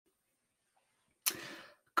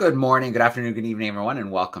Good morning, good afternoon, good evening, everyone,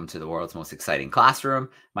 and welcome to the world's most exciting classroom.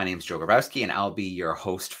 My name is Joe Grabowski, and I'll be your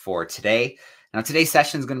host for today. Now, today's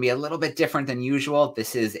session is going to be a little bit different than usual.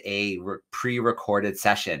 This is a pre-recorded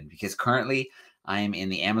session because currently I am in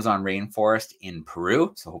the Amazon rainforest in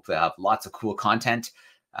Peru. So hopefully I have lots of cool content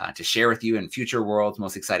to share with you in future world's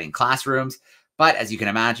most exciting classrooms. But as you can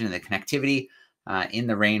imagine, the connectivity in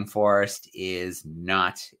the rainforest is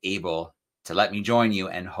not able to let me join you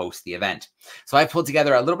and host the event. So I pulled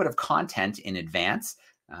together a little bit of content in advance.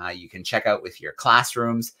 You can check out with your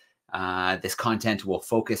classrooms. This content will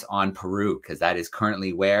focus on Peru because that is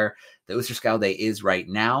currently where the Usterskalde is right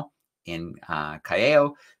now in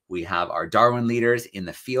Callao. We have our Darwin leaders in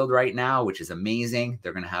the field right now, which is amazing.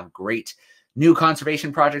 They're going to have great new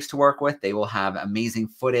conservation projects to work with. They will have amazing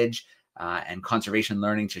footage and conservation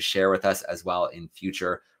learning to share with us as well in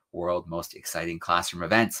future world most exciting classroom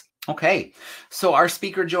events. Okay, so our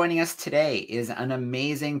speaker joining us today is an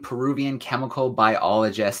amazing Peruvian chemical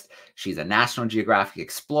biologist. She's a National Geographic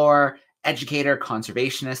explorer, educator,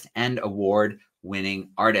 conservationist, and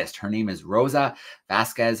award-winning artist. Her name is Rosa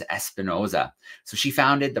Vasquez Espinoza. So she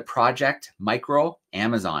founded the project Micro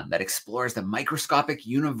Amazon that explores the microscopic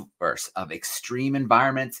universe of extreme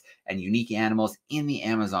environments and unique animals in the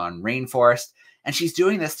Amazon rainforest. And she's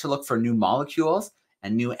doing this to look for new molecules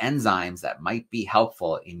and new enzymes that might be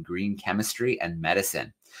helpful in green chemistry and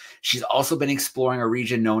medicine. She's also been exploring a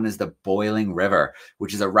region known as the Boiling River,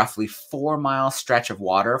 which is a roughly 4-mile stretch of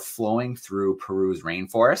water flowing through Peru's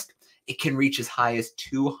rainforest. It can reach as high as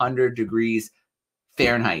 200 degrees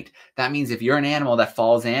Fahrenheit. That means if you're an animal that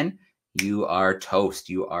falls in, you are toast,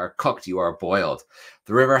 you are cooked, you are boiled.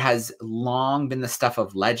 The river has long been the stuff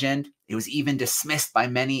of legend. It was even dismissed by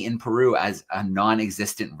many in Peru as a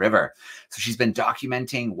non-existent river. So she's been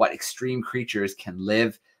documenting what extreme creatures can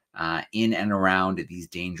live in and around these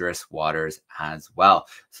dangerous waters as well.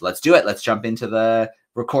 So let's do it. Let's jump into the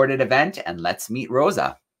recorded event and let's meet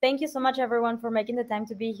Rosa. Thank you so much, everyone, for making the time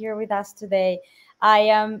to be here with us today. I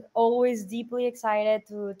am always deeply excited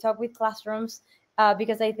to talk with classrooms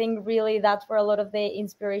because I think really that's where a lot of the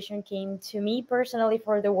inspiration came to me personally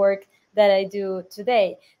for the work that I do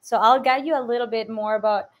today. So I'll guide you a little bit more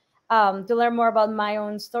about, to learn more about my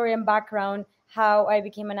own story and background, how I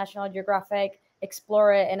became a National Geographic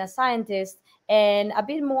explorer and a scientist, and a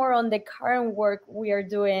bit more on the current work we are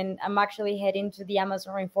doing. I'm actually heading to the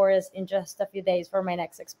Amazon rainforest in just a few days for my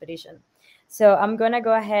next expedition. So I'm going to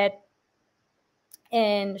go ahead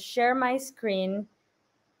and share my screen.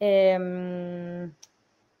 Give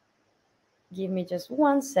me just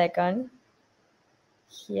 1 second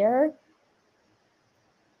here.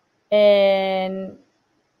 And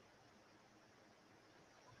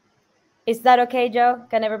is that okay, Joe?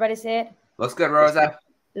 Can everybody see it? Looks good, Rosa.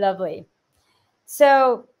 Lovely.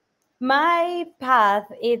 So my path,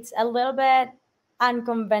 it's a little bit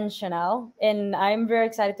unconventional, and I'm very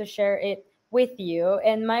excited to share it with you.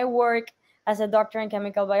 And my work as a doctor in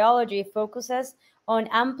chemical biology focuses on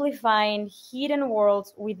amplifying hidden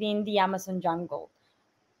worlds within the Amazon jungle.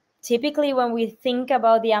 Typically, when we think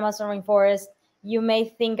about the Amazon rainforest, you may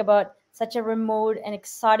think about such a remote and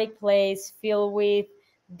exotic place filled with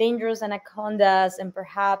dangerous anacondas and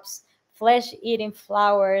perhaps flesh-eating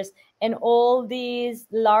flowers and all these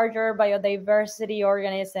larger biodiversity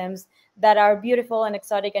organisms that are beautiful and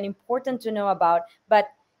exotic and important to know about. But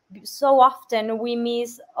so often we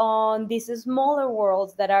miss on these smaller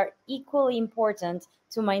worlds that are equally important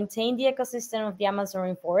to maintain the ecosystem of the Amazon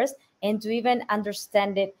rainforest and to even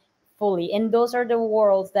understand it fully. And those are the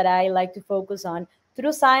worlds that I like to focus on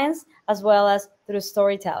through science as well as through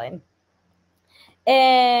storytelling.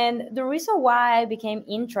 And the reason why I became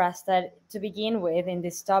interested to begin with in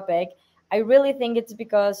this topic, I really think it's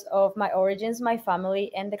because of my origins, my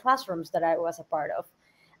family, and the classrooms that I was a part of.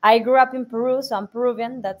 I grew up in Peru, so I'm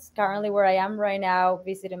Peruvian. That's currently where I am right now,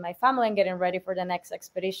 visiting my family and getting ready for the next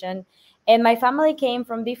expedition. And my family came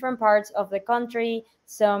from different parts of the country.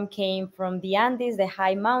 Some came from the Andes, the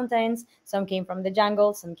high mountains. Some came from the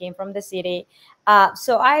jungle. Some came from the city.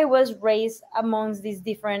 So I was raised amongst these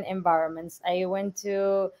different environments. I went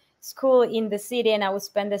to school in the city, and I would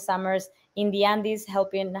spend the summers in the Andes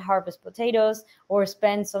helping harvest potatoes, or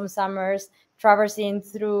spend some summers traversing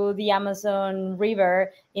through the Amazon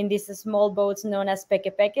River in these small boats known as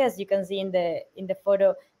peque peque. As you can see in the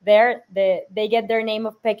photo there, they get their name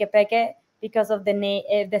of peque peque because of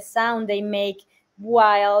the sound they make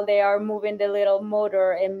while they are moving the little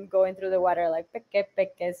motor and going through the water, like peque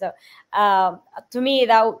peque. So to me,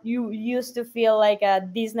 that you used to feel like a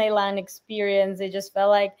Disneyland experience. It just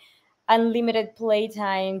felt like unlimited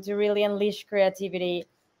playtime to really unleash creativity.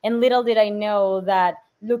 And little did I know that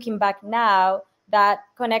looking back now, that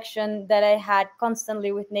connection that I had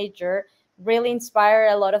constantly with nature really inspired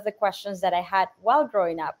a lot of the questions that I had while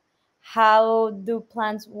growing up. How do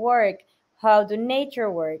plants work? How do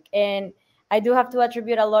nature work? And I do have to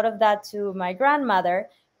attribute a lot of that to my grandmother,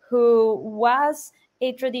 who was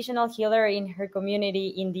a traditional healer in her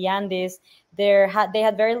community in the Andes. They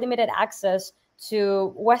had very limited access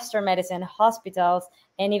to Western medicine, hospitals,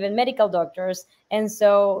 and even medical doctors. And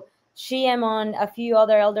so she, among a few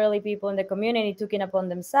other elderly people in the community, took it upon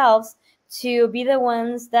themselves to be the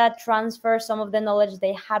ones that transfer some of the knowledge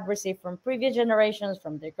they had received from previous generations,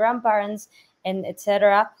 from their grandparents, and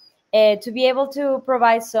etc., to be able to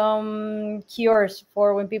provide some cures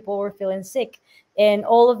for when people were feeling sick. And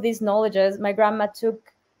all of these knowledges my grandma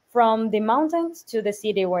took from the mountains to the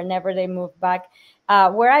city whenever they moved back,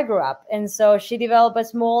 where I grew up. And so she developed a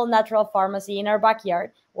small natural pharmacy in our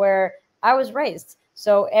backyard where I was raised.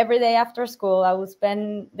 So every day after school, I would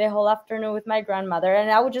spend the whole afternoon with my grandmother, and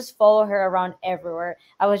I would just follow her around everywhere.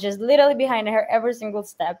 I was just literally behind her every single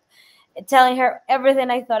step, telling her everything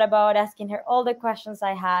I thought about, asking her all the questions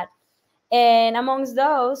I had. And amongst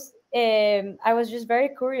those, I was just very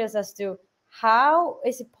curious as to how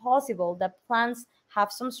is it possible that plants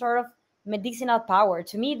have some sort of medicinal power.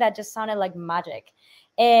 To me, that just sounded like magic.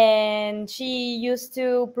 And she used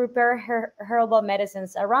to prepare her herbal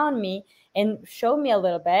medicines around me and show me a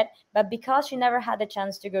little bit. But because she never had the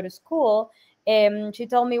chance to go to school, she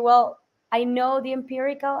told me, well, I know the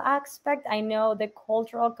empirical aspect, I know the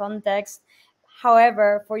cultural context.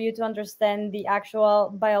 However, for you to understand the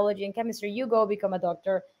actual biology and chemistry, you go become a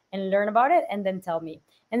doctor and learn about it and then tell me.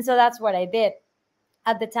 And so that's what I did.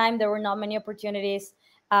 At the time, there were not many opportunities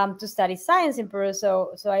to study science in Peru,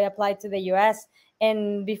 so I applied to the US.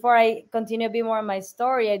 And before I continue a bit more on my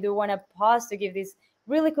story, I do want to pause to give this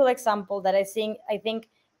really cool example that I think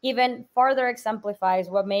even further exemplifies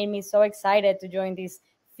what made me so excited to join this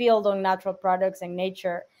field on natural products and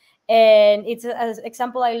nature. And it's an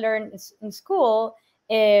example I learned in school,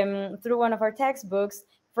 through one of our textbooks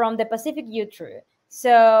from the Pacific Yew Tree.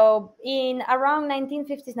 So in around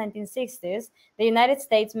 1950s, 1960s, the United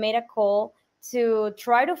States made a call to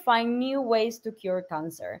try to find new ways to cure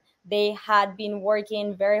cancer. They had been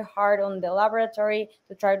working very hard on the laboratory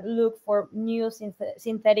to try to look for new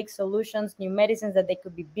synthetic solutions, new medicines that they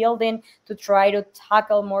could be building to try to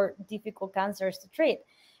tackle more difficult cancers to treat.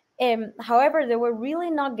 However, they were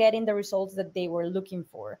really not getting the results that they were looking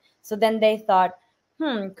for. So then they thought,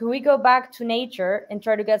 could we go back to nature and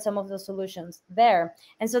try to get some of the solutions there?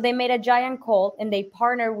 And so they made a giant call, and they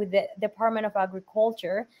partnered with the Department of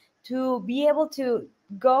Agriculture to be able to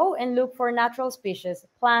go and look for natural species,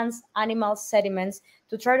 plants, animals, sediments,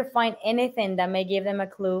 to try to find anything that may give them a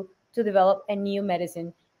clue to develop a new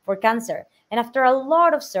medicine for cancer. And after a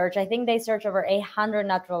lot of search, I think they searched over 800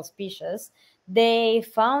 natural species, they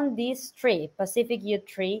found this tree, Pacific Yew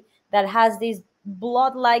Tree, that has this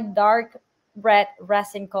blood-like dark red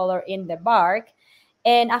resin color in the bark.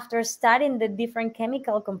 And after studying the different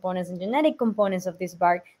chemical components and genetic components of this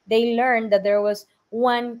bark, they learned that there was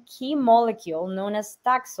one key molecule known as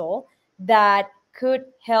taxol that could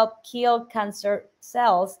help kill cancer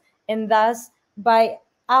cells. And thus, by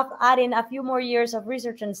adding a few more years of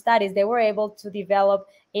research and studies, they were able to develop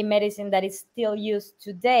a medicine that is still used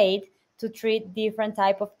to date to treat different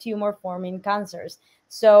type of tumor forming cancers.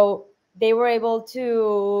 So they were able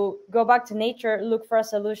to go back to nature, look for a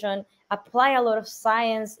solution, apply a lot of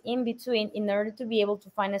science in between in order to be able to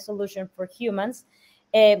find a solution for humans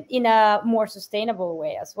in a more sustainable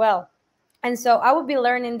way as well. And so I would be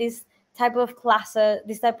learning this type of classes,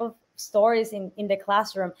 this type of stories in the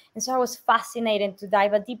classroom. And so I was fascinated to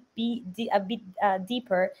dive a bit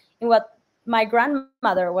deeper in what my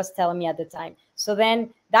grandmother was telling me at the time. So then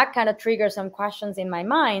that kind of triggered some questions in my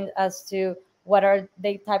mind as to what are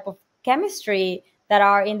the type of chemistry that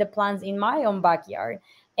are in the plants in my own backyard.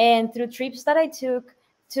 And through trips that I took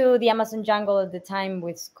to the Amazon jungle at the time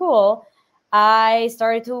with school, I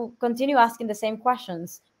started to continue asking the same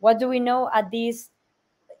questions. What do we know at this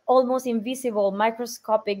almost invisible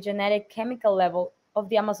microscopic genetic chemical level of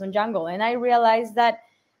the Amazon jungle? And I realized that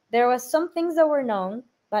there was some things that were known,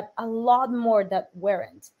 but a lot more that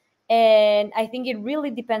weren't. And I think it really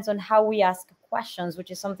depends on how we ask questions, which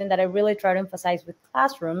is something that I really try to emphasize with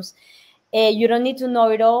classrooms. You don't need to know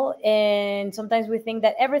it all. And sometimes we think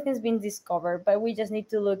that everything's been discovered, but we just need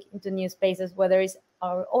to look into new spaces, whether it's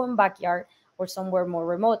our own backyard or somewhere more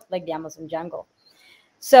remote, like the Amazon jungle.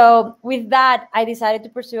 So with that, I decided to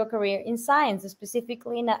pursue a career in science,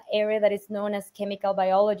 specifically in an area that is known as chemical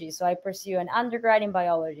biology. So I pursue an undergrad in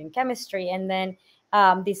biology and chemistry, and then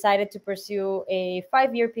decided to pursue a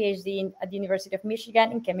 5-year PhD at the University of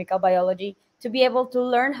Michigan in chemical biology to be able to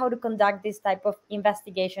learn how to conduct this type of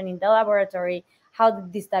investigation in the laboratory, how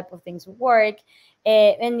these type of things work.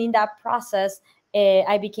 And in that process,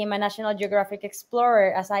 I became a National Geographic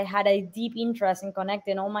explorer, as I had a deep interest in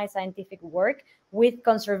connecting all my scientific work with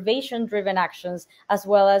conservation-driven actions, as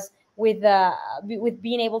well as with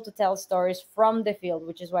being able to tell stories from the field,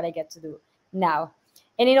 which is what I get to do now.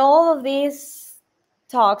 And in all of these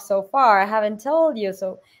talks so far, I haven't told you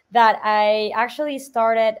so that I actually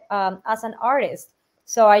started as an artist.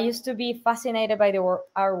 So I used to be fascinated by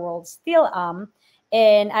our world, still am,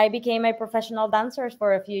 and I became a professional dancer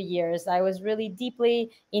for a few years. I was really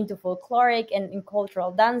deeply into folkloric and in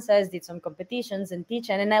cultural dances, did some competitions and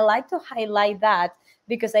teaching, and I like to highlight that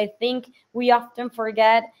because I think we often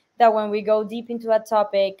forget that when we go deep into a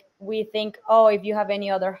topic, we think, oh, if you have any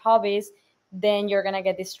other hobbies, then you're going to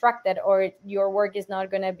get distracted or your work is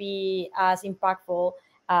not going to be as impactful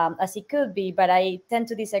as it could be. But I tend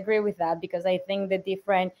to disagree with that because I think the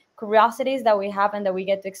different curiosities that we have and that we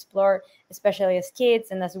get to explore, especially as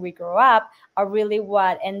kids and as we grow up, are really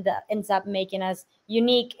what ends up making us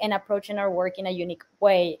unique and approaching our work in a unique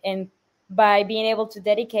way. And by being able to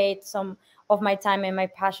dedicate some of my time and my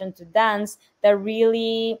passion to dance, that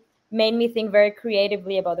really made me think very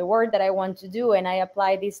creatively about the work that I want to do. And I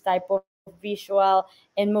apply this type of visual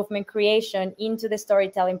and movement creation into the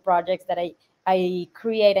storytelling projects that I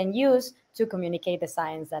create and use to communicate the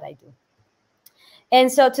science that I do. And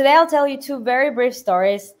so today I'll tell you two very brief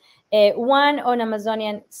stories, one on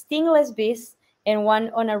Amazonian stingless bees and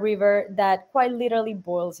one on a river that quite literally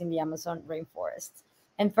boils in the Amazon rainforest.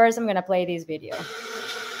 And first I'm going to play this video.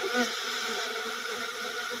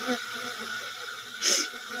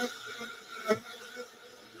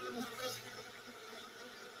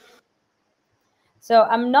 So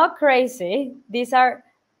I'm not crazy. These are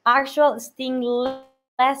actual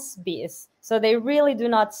stingless bees. So they really do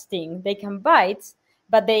not sting. They can bite,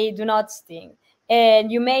 but they do not sting. And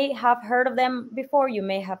you may have heard of them before, you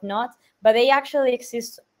may have not, but they actually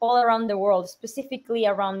exist all around the world, specifically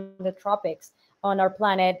around the tropics on our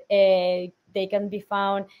planet. They can be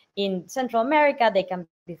found in Central America, they can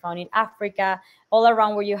be found in Africa, all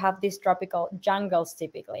around where you have these tropical jungles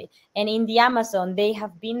typically. And in the Amazon, they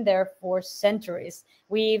have been there for centuries.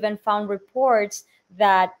 We even found reports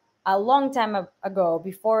that a long time ago,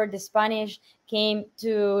 before the Spanish came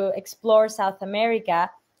to explore South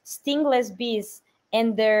America, stingless bees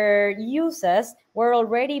and their uses were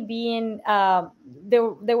already being, they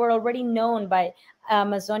were already known by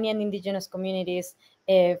Amazonian indigenous communities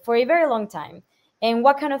for a very long time. And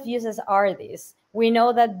what kind of uses are these? We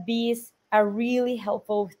know that bees are really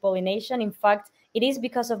helpful with pollination. In fact, it is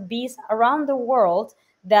because of bees around the world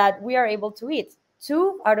that we are able to eat.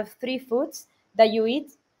 2 out of 3 foods that you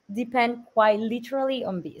eat depend quite literally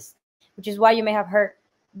on bees, which is why you may have heard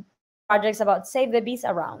projects about save the bees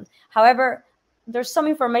around. However, there's some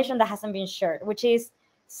information that hasn't been shared, which is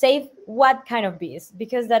save what kind of bees,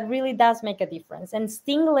 because that really does make a difference. And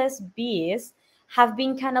stingless bees have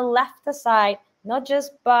been kind of left aside, not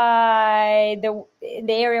just by the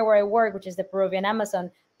area where I work, which is the Peruvian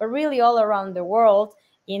Amazon, but really all around the world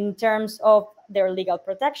in terms of their legal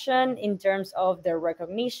protection, in terms of their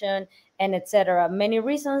recognition, and etc. Many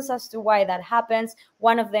reasons as to why that happens.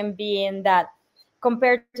 One of them being that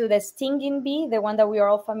compared to the stinging bee, the one that we are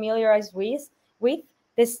all familiarized with,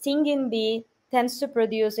 the stinging bee tends to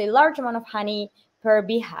produce a large amount of honey per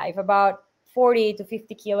beehive, about 40 to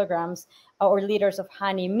 50 kilograms or liters of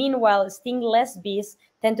honey. Meanwhile, stingless bees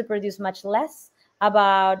tend to produce much less,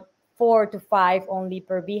 about 4 to 5 only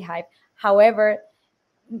per beehive. However,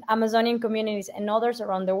 Amazonian communities and others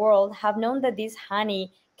around the world have known that this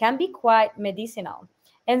honey can be quite medicinal.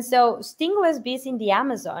 And so stingless bees in the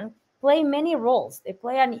Amazon play many roles. They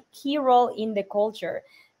play a key role in the culture.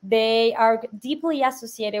 They are deeply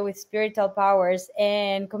associated with spiritual powers,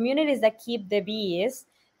 and communities that keep the bees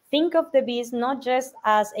think of the bees not just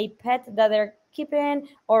as a pet that they're keeping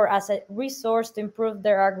or as a resource to improve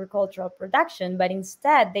their agricultural production, but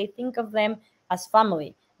instead they think of them as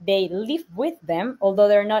family. They live with them, although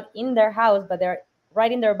they're not in their house, but they're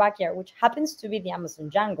right in their backyard, which happens to be the Amazon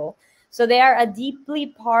jungle. So they are a deeply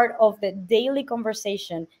part of the daily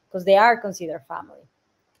conversation because they are considered family.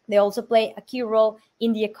 They also play a key role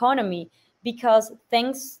in the economy because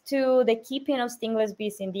thanks to the keeping of stingless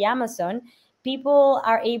bees in the Amazon, people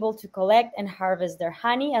are able to collect and harvest their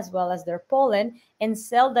honey as well as their pollen and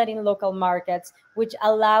sell that in local markets, which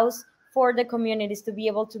allows for the communities to be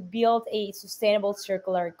able to build a sustainable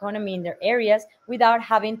circular economy in their areas without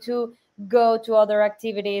having to go to other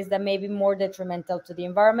activities that may be more detrimental to the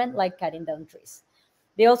environment, like cutting down trees.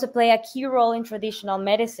 They also play a key role in traditional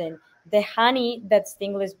medicine. The honey that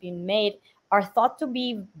stingless bean made are thought to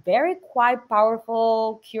be very quite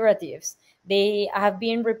powerful curatives. They have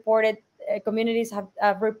been reported, communities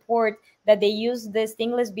have report that they use the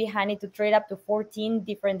stingless bee honey to treat up to 14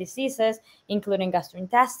 different diseases, including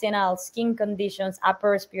gastrointestinal, skin conditions,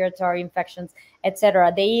 upper respiratory infections,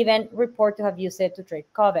 etc. They even report to have used it to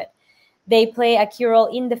treat COVID. They play a key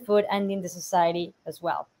role in the food and in the society as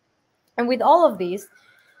well. And with all of these,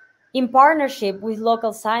 in partnership with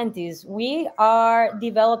local scientists, we are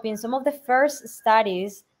developing some of the first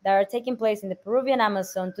studies that are taking place in the Peruvian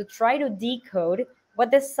Amazon to try to decode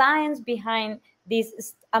what the science behind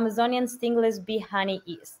this Amazonian stingless bee honey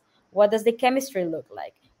is. What does the chemistry look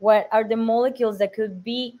like? What are the molecules that could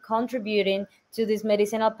be contributing to this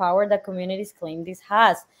medicinal power that communities claim this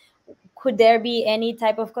has? Could there be any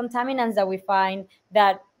type of contaminants that we find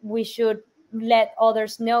that we should let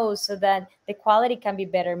others know so that the quality can be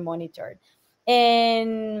better monitored?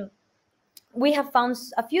 And we have found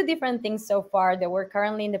a few different things so far that we're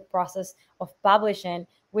currently in the process of publishing,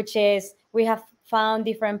 which is we have found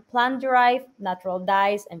different plant-derived natural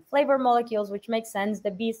dyes and flavor molecules, which makes sense.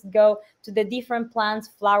 The bees go to the different plants,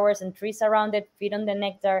 flowers, and trees around it, feed on the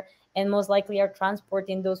nectar, and most likely are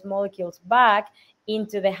transporting those molecules back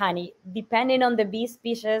into the honey. Depending on the bee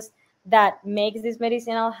species that makes these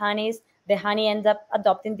medicinal honeys, the honey ends up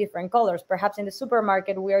adopting different colors. Perhaps in the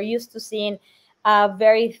supermarket, we are used to seeing a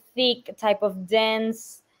very thick type of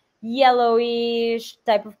dense yellowish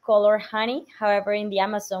type of color honey. However, in the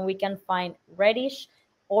Amazon, we can find reddish,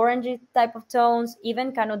 orangey type of tones,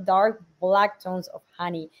 even kind of dark black tones of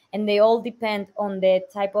honey. And they all depend on the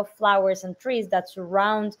type of flowers and trees that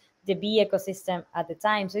surround the bee ecosystem at the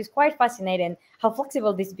time. So it's quite fascinating how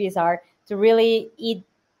flexible these bees are to really eat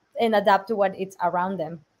and adapt to what is around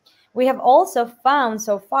them. We have also found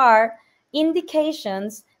so far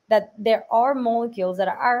indications that there are molecules that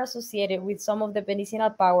are associated with some of the medicinal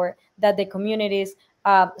power that the communities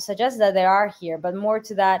suggest that there are here, but more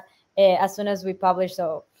to that as soon as we publish.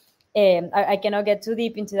 So I cannot get too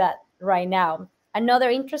deep into that right now. Another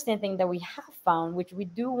interesting thing that we have found, which we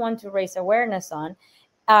do want to raise awareness on,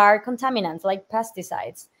 are contaminants like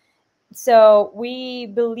pesticides. So we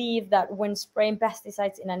believe that when spraying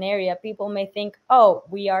pesticides in an area, people may think, oh,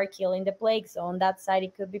 we are killing the plague. So on that side,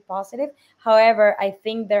 it could be positive. However, I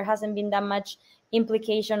think there hasn't been that much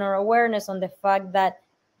implication or awareness on the fact that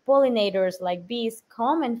pollinators like bees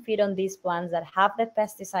come and feed on these plants that have the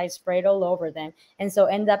pesticides sprayed all over them. And so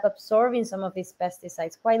end up absorbing some of these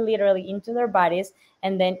pesticides quite literally into their bodies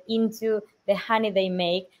and then into the honey they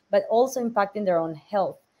make, but also impacting their own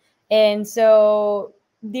health. And so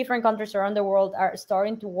different countries around the world are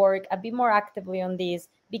starting to work a bit more actively on this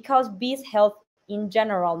because bees' health in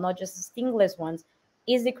general, not just stingless ones,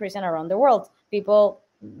 is decreasing around the world.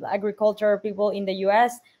 Agriculture people in the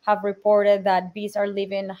US have reported that bees are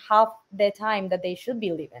living half the time that they should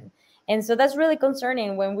be living. And so that's really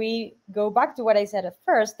concerning when we go back to what I said at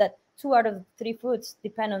first, that 2 out of 3 foods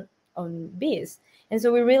depend on bees. And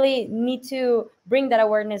so we really need to bring that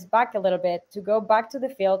awareness back a little bit, to go back to the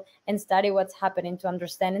field and study what's happening, to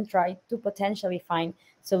understand and try to potentially find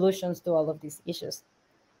solutions to all of these issues.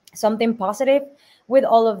 Something positive with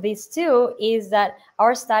all of this too is that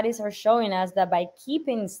our studies are showing us that by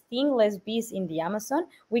keeping stingless bees in the Amazon,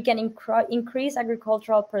 we can increase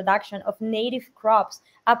agricultural production of native crops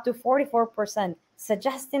up to 44%,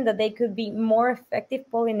 suggesting that they could be more effective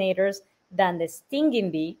pollinators than the stinging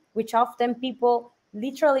bee, which often people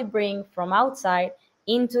literally bring from outside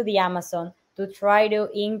into the Amazon to try to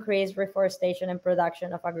increase reforestation and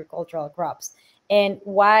production of agricultural crops. And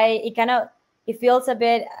why it feels a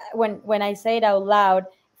bit, when I say it out loud,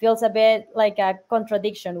 feels a bit like a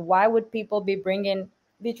contradiction. Why would people be bringing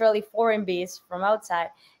literally foreign bees from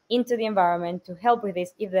outside into the environment to help with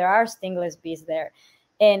this if there are stingless bees there?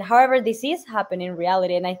 And however, this is happening in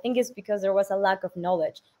reality, and I think it's because there was a lack of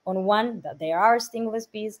knowledge on one, that there are stingless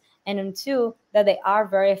bees, and on two, that they are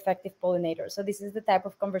very effective pollinators. So this is the type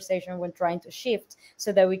of conversation we're trying to shift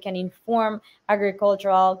so that we can inform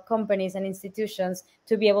agricultural companies and institutions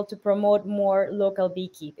to be able to promote more local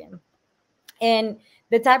beekeeping. And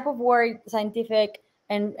the type of work, scientific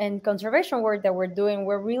and conservation work that we're doing,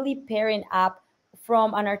 we're really pairing up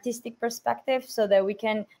from an artistic perspective so that we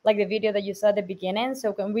can, like the video that you saw at the beginning,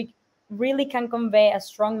 so we really can convey a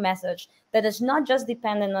strong message that is not just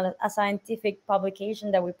dependent on a scientific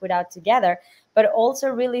publication that we put out together, but also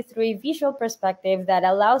really through a visual perspective that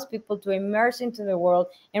allows people to immerse into the world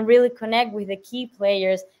and really connect with the key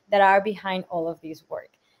players that are behind all of this work.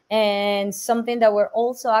 And something that we're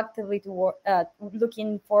also actively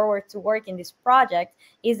looking forward to work in this project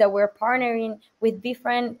is that we're partnering with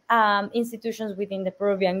different institutions within the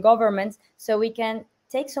Peruvian government so we can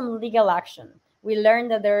take some legal action. We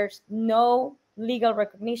learned that there's no legal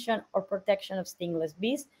recognition or protection of stingless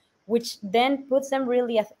bees, which then puts them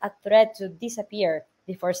really at a threat to disappear.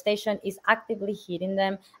 Deforestation is actively hitting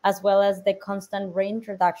them, as well as the constant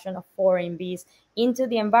reintroduction of foreign bees into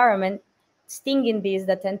the environment, stinging bees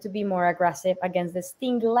that tend to be more aggressive against the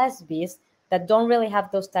stingless bees that don't really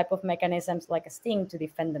have those type of mechanisms like a sting to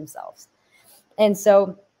defend themselves. And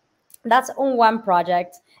so that's on one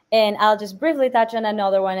project. And I'll just briefly touch on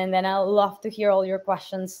another one, and then I'll love to hear all your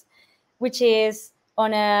questions, which is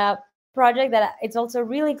on a project that it's also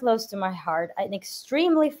really close to my heart, an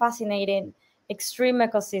extremely fascinating extreme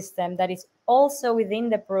ecosystem that is also within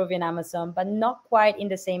the Peruvian Amazon, but not quite in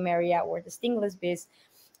the same area where the stingless bees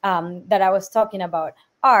that I was talking about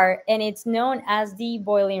are, and it's known as the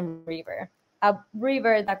Boiling River, a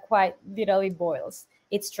river that quite literally boils.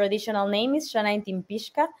 Its traditional name is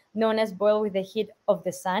Xanaintimpishka, known as boil with the heat of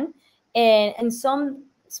the sun. And in some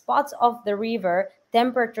spots of the river,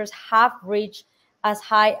 temperatures have reached as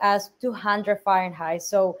high as 200 Fahrenheit.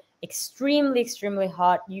 So extremely, extremely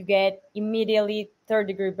hot. You get immediately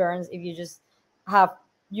third-degree burns if you just have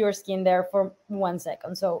your skin there for 1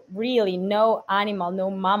 second. So really no animal,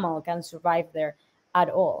 no mammal can survive there at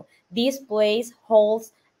all. This place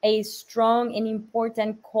holds a strong and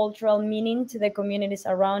important cultural meaning to the communities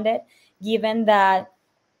around it, given that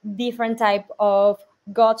different type of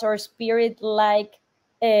gods or spirit-like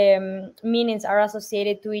meanings are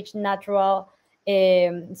associated to each natural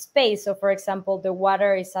space. So for example, the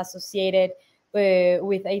water is associated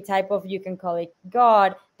with a type of, you can call it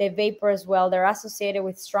god. The vapor as well, they're associated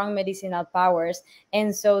with strong medicinal powers.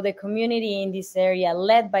 And so the community in this area,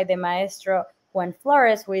 led by the maestro Juan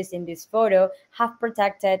Flores, who is in this photo, have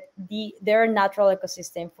protected their natural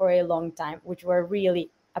ecosystem for a long time, which we're really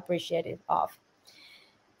appreciative of.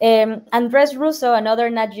 Andres Russo, another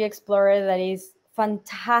Nat Geo explorer that is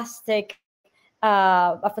fantastic,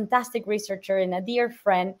 a fantastic researcher and a dear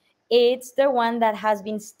friend, it's the one that has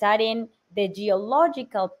been studying the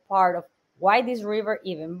geological part of why this river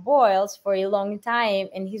even boils for a long time,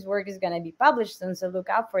 and his work is going to be published soon, so look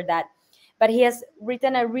out for that. But he has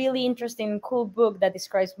written a really interesting, cool book that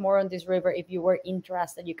describes more on this river. If you were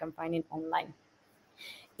interested, you can find it online.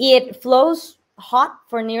 It flows hot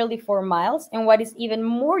for nearly 4 miles, and what is even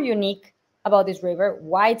more unique about this river,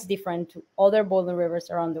 why it's different to other boiling rivers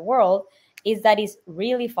around the world, is that it's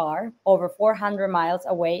really far, over 400 miles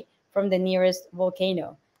away from the nearest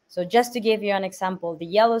volcano. So just to give you an example, the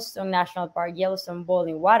Yellowstone National Park, Yellowstone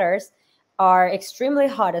boiling waters are extremely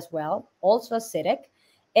hot as well, also acidic,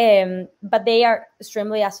 but they are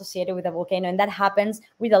extremely associated with a volcano, and that happens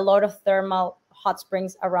with a lot of thermal hot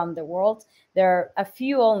springs around the world. There are a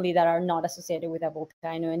few only that are not associated with a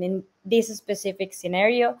volcano, and in this specific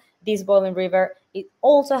scenario, this boiling river, it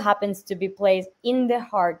also happens to be placed in the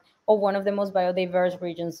heart of one of the most biodiverse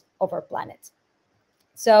regions of our planet.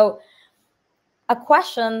 So a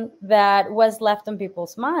question that was left on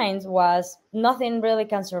people's minds was, nothing really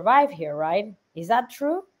can survive here, right? Is that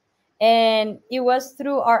true? And it was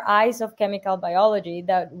through our eyes of chemical biology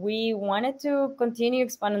that we wanted to continue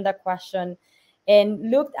expanding that question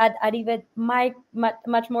and looked at even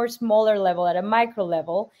much more smaller level, at a micro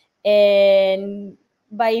level. And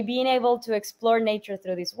by being able to explore nature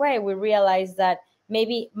through this way, we realized that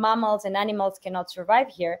maybe mammals and animals cannot survive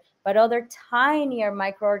here, but other tinier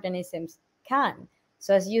microorganisms can.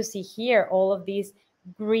 So as you see here, all of these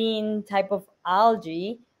green type of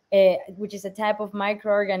algae, which is a type of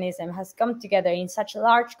microorganism, has come together in such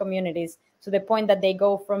large communities to the point that they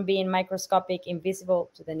go from being microscopic, invisible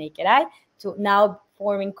to the naked eye, to now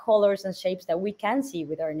forming colors and shapes that we can see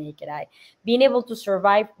with our naked eye, being able to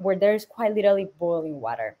survive where there's quite literally boiling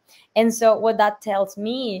water. And so what that tells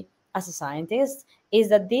me as a scientist is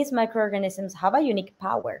that these microorganisms have a unique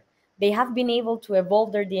power. They have been able to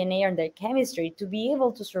evolve their DNA and their chemistry to be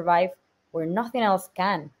able to survive where nothing else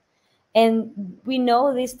can. And we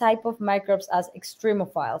know this type of microbes as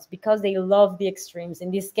extremophiles because they love the extremes. In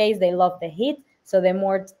this case, they love the heat. So the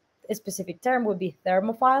more specific term would be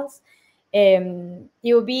thermophiles. It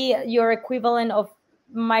would be your equivalent of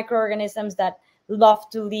microorganisms that love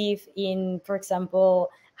to live in, for example,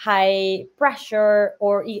 high pressure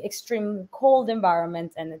or extreme cold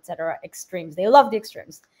environments, and etc. Extremes. They love the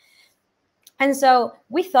extremes. And so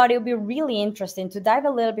we thought it would be really interesting to dive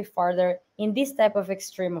a little bit farther in this type of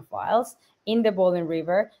extremophiles in the boiling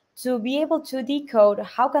river to be able to decode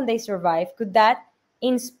how can they survive. Could that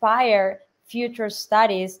inspire future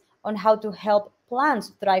studies on how to help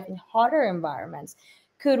plants thrive in hotter environments?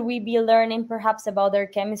 Could we be learning perhaps about their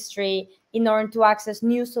chemistry in order to access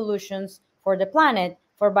new solutions for the planet,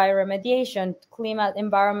 for bioremediation, climate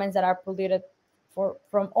environments that are polluted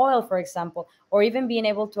from oil, for example, or even being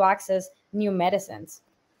able to access new medicines?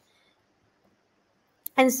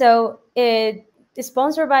 And so it is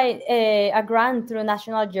sponsored by a grant through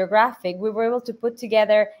National Geographic. We were able to put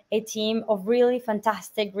together a team of really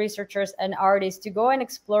fantastic researchers and artists to go and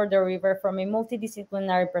explore the river from a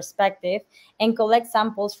multidisciplinary perspective and collect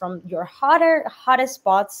samples from your hottest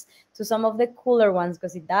spots to some of the cooler ones,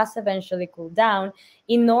 because it does eventually cool down,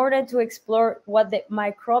 in order to explore what the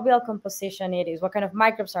microbial composition it is, what kind of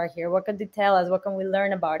microbes are here, what can they tell us, what can we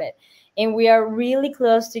learn about it. And we are really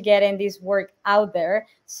close to getting this work out there.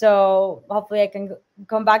 So hopefully I can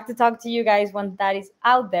come back to talk to you guys when that is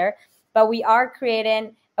out there. But we are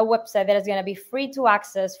creating a website that is going to be free to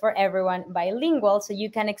access for everyone, bilingual, so you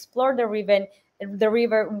can explore the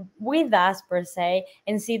river with us, per se,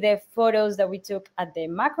 and see the photos that we took at the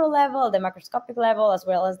macro level, the macroscopic level, as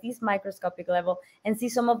well as this microscopic level, and see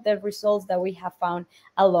some of the results that we have found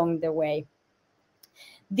along the way.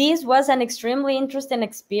 This was an extremely interesting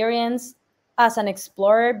experience as an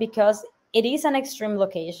explorer because it is an extreme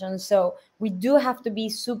location. So we do have to be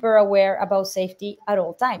super aware about safety at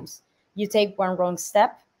all times. You take one wrong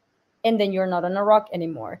step and then you're not on a rock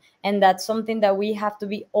anymore. And that's something that we have to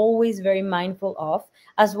be always very mindful of,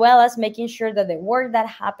 as well as making sure that the work that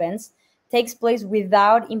happens takes place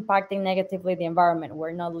without impacting negatively the environment.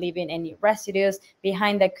 We're not leaving any residues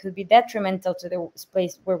behind that could be detrimental to the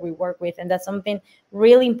space where we work with. And that's something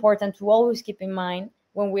really important to always keep in mind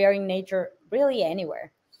when we are in nature, really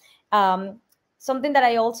anywhere. Something that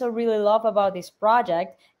I also really love about this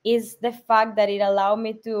project is the fact that it allowed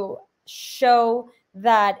me to show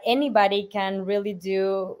that anybody can really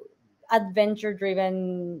do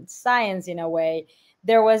adventure-driven science in a way.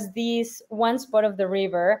 There was this one spot of the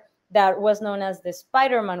river that was known as the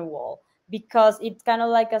Spider-Man wall, because it's kind of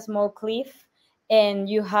like a small cliff and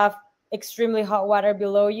you have extremely hot water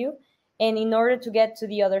below you. And in order to get to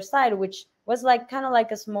the other side, which was like kind of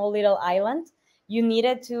like a small little island, you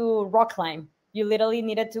needed to rock climb. You literally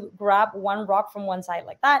needed to grab one rock from one side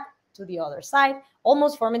like that to the other side,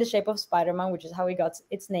 almost forming the shape of Spider-Man, which is how it got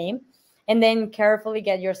its name, and then carefully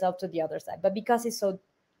get yourself to the other side. But because it's so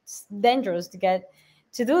dangerous to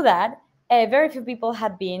do that, very few people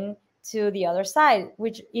had been to the other side,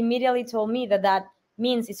 which immediately told me that that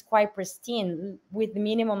means it's quite pristine with the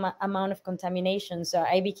minimum amount of contamination. So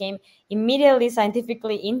I became immediately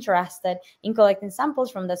scientifically interested in collecting samples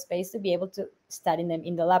from that space to be able to study them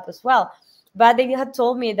in the lab as well. But they had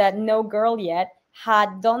told me that no girl yet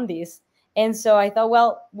had done this. And so I thought,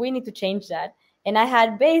 well, we need to change that. And I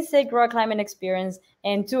had basic rock climbing experience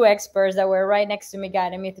and two experts that were right next to me,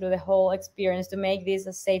 guiding me through the whole experience to make this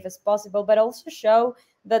as safe as possible, but also show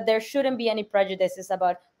that there shouldn't be any prejudices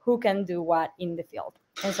about who can do what in the field.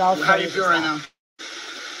 And so how do you feel right now? Not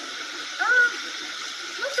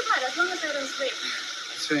too bad, as long as I don't sleep.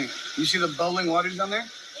 See, you see the bubbling waters down there?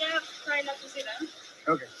 Yeah, try not to see them.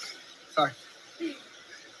 Okay, sorry.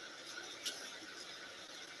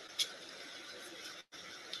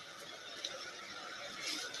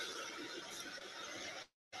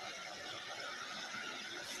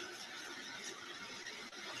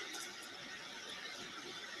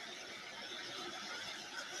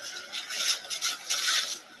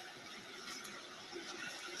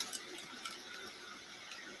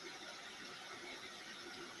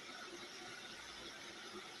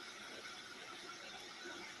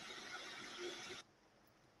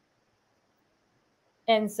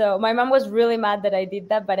 And so my mom was really mad that I did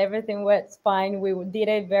that, but everything was fine. We did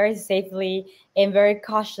it very safely and very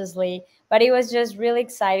cautiously. But it was just really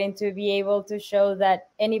exciting to be able to show that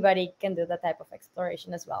anybody can do that type of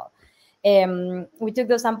exploration as well. We took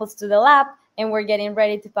those samples to the lab, and we're getting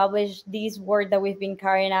ready to publish this work that we've been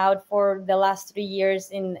carrying out for the last 3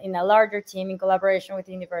 years in a larger team in collaboration with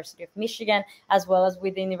the University of Michigan, as well as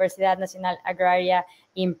with the Universidad Nacional Agraria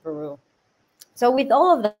in Peru. So with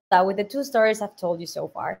all of that, with the two stories I've told you so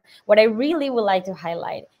far, what I really would like to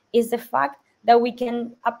highlight is the fact that we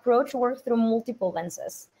can approach work through multiple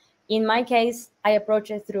lenses. In my case, I approach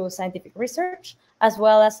it through scientific research, as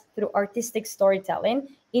well as through artistic storytelling,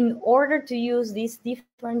 in order to use these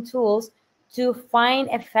different tools to find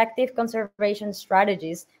effective conservation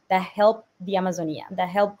strategies that help the Amazonia, that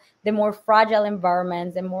help the more fragile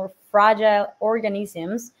environments, the more fragile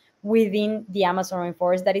organisms within the Amazon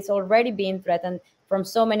rainforest that is already being threatened from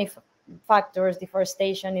so many factors,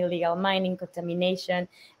 deforestation, illegal mining, contamination,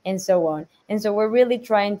 and so on. And so we're really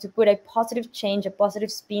trying to put a positive change, a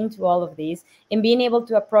positive spin to all of these, and being able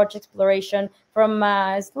to approach exploration from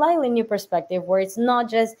a slightly new perspective, where it's not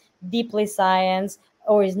just deeply science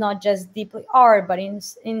or it's not just deeply art, but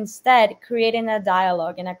instead creating a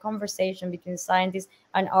dialogue and a conversation between scientists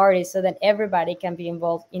and artists so that everybody can be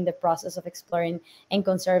involved in the process of exploring and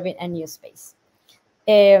conserving a new space.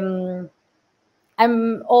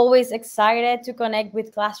 I'm always excited to connect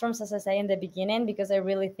with classrooms, as I say in the beginning, because I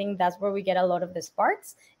really think that's where we get a lot of the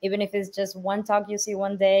sparks, even if it's just one talk you see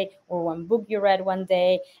one day or one book you read one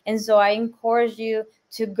day. And so I encourage you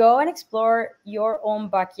to go and explore your own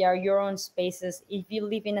backyard, your own spaces. If you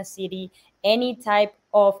live in a city, any type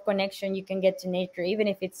of connection you can get to nature, even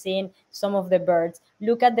if it's seeing some of the birds,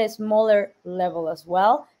 look at the smaller level as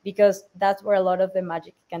well, because that's where a lot of the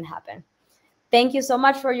magic can happen. Thank you so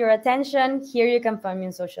much for your attention. Here you can find me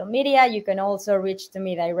on social media. You can also reach to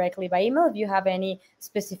me directly by email if you have any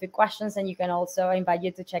specific questions, and you can also invite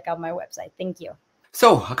you to check out my website. Thank you.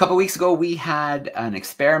 So a couple weeks ago, we had an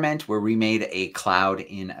experiment where we made a cloud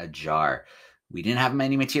in a jar. We didn't have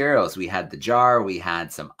many materials. We had the jar, we had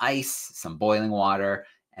some ice, some boiling water,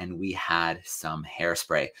 and we had some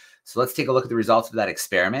hairspray. So let's take a look at the results of that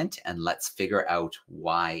experiment and let's figure out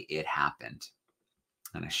why it happened.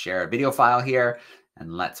 I'm going to share a video file here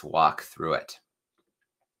and let's walk through it.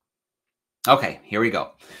 Okay, here we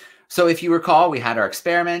go. So if you recall, we had our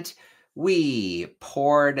experiment. We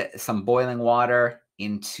poured some boiling water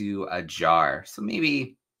into a jar. So maybe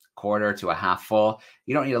a quarter to a half full.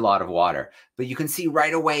 You don't need a lot of water, but you can see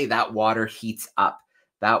right away that water heats up.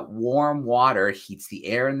 That warm water heats the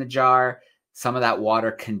air in the jar. Some of that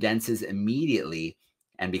water condenses immediately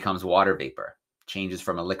and becomes water vapor, changes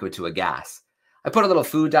from a liquid to a gas. I put a little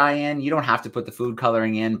food dye in. You don't have to put the food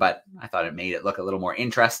coloring in, but I thought it made it look a little more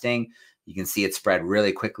interesting. You can see it spread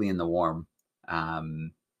really quickly in the warm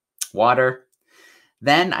water.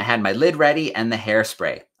 Then I had my lid ready and the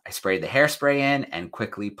hairspray. I sprayed the hairspray in and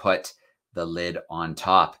quickly put the lid on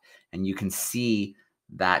top. And you can see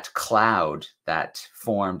that cloud that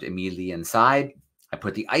formed immediately inside. I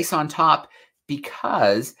put the ice on top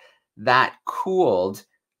because that cooled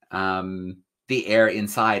the air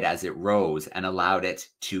inside as it rose and allowed it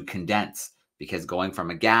to condense, because going from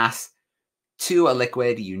a gas to a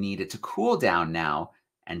liquid, you need it to cool down now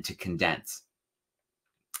and to condense.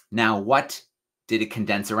 Now, what did it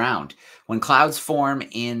condense around? When clouds form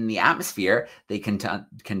in the atmosphere, they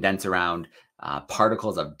condense around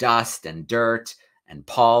particles of dust and dirt and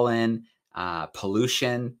pollen,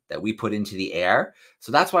 pollution that we put into the air.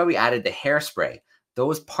 So that's why we added the hairspray.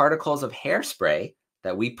 Those particles of hairspray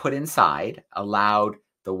that we put inside allowed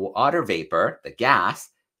the water vapor, the gas,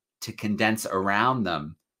 to condense around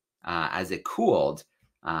them as it cooled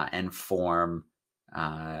and form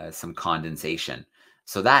some condensation.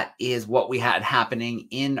 So that is what we had happening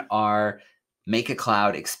in our Make a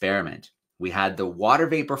Cloud experiment. We had the water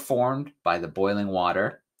vapor formed by the boiling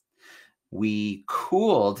water. We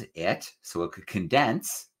cooled it so it could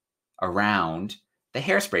condense around the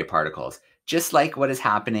hairspray particles, just like what is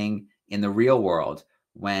happening in the real world.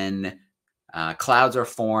 When clouds are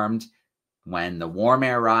formed, when the warm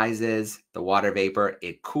air rises, the water vapor,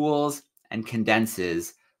 it cools and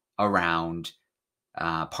condenses around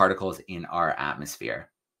particles in our atmosphere.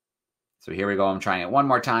 So here we go. I'm trying it one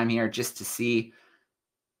more time here just to see.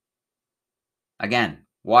 Again,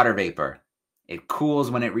 water vapor. It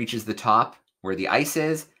cools when it reaches the top where the ice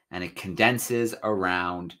is, and it condenses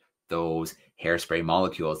around those hairspray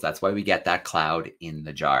molecules. That's why we get that cloud in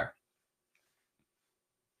the jar.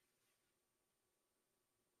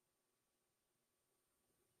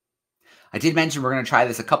 I did mention we're going to try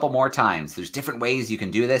this a couple more times. There's different ways you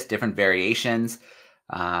can do this, different variations,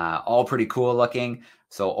 all pretty cool looking.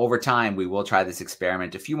 So over time, we will try this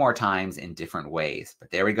experiment a few more times in different ways.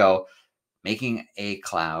 But there we go, making a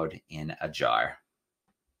cloud in a jar.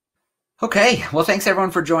 Okay, well, thanks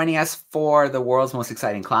everyone for joining us for the World's Most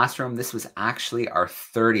Exciting Classroom. This was actually our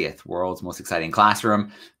 30th World's Most Exciting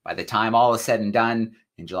Classroom. By the time all is said and done,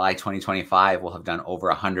 in July 2025, we'll have done over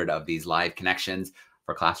 100 of these live connections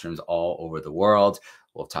for classrooms all over the world.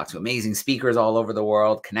 We'll talk to amazing speakers all over the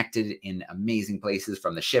world, connected in amazing places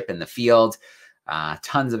from the ship and the field.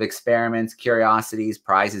 Tons of experiments, curiosities,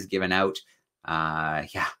 prizes given out.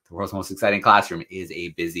 Yeah, the World's Most Exciting Classroom is a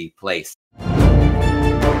busy place.